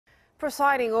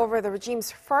Presiding over the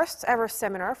regime's first ever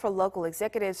seminar for local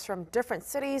executives from different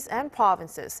cities and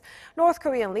provinces, North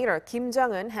Korean leader Kim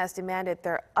Jong-un has demanded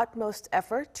their utmost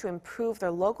effort to improve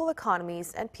their local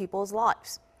economies and people's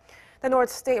lives. The North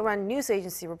state-run news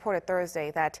agency reported Thursday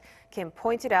that Kim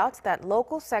pointed out that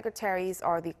local secretaries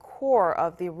are the core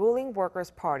of the ruling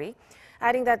Workers' Party,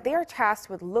 adding that they are tasked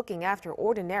with looking after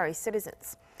ordinary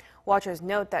citizens. Watchers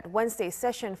note that Wednesday's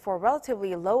session for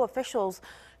relatively low officials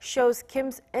shows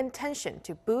Kim's intention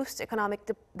to boost economic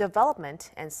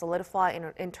development and solidify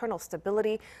internal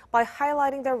stability by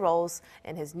highlighting their roles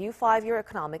in his new 5-year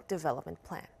economic development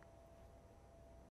plan.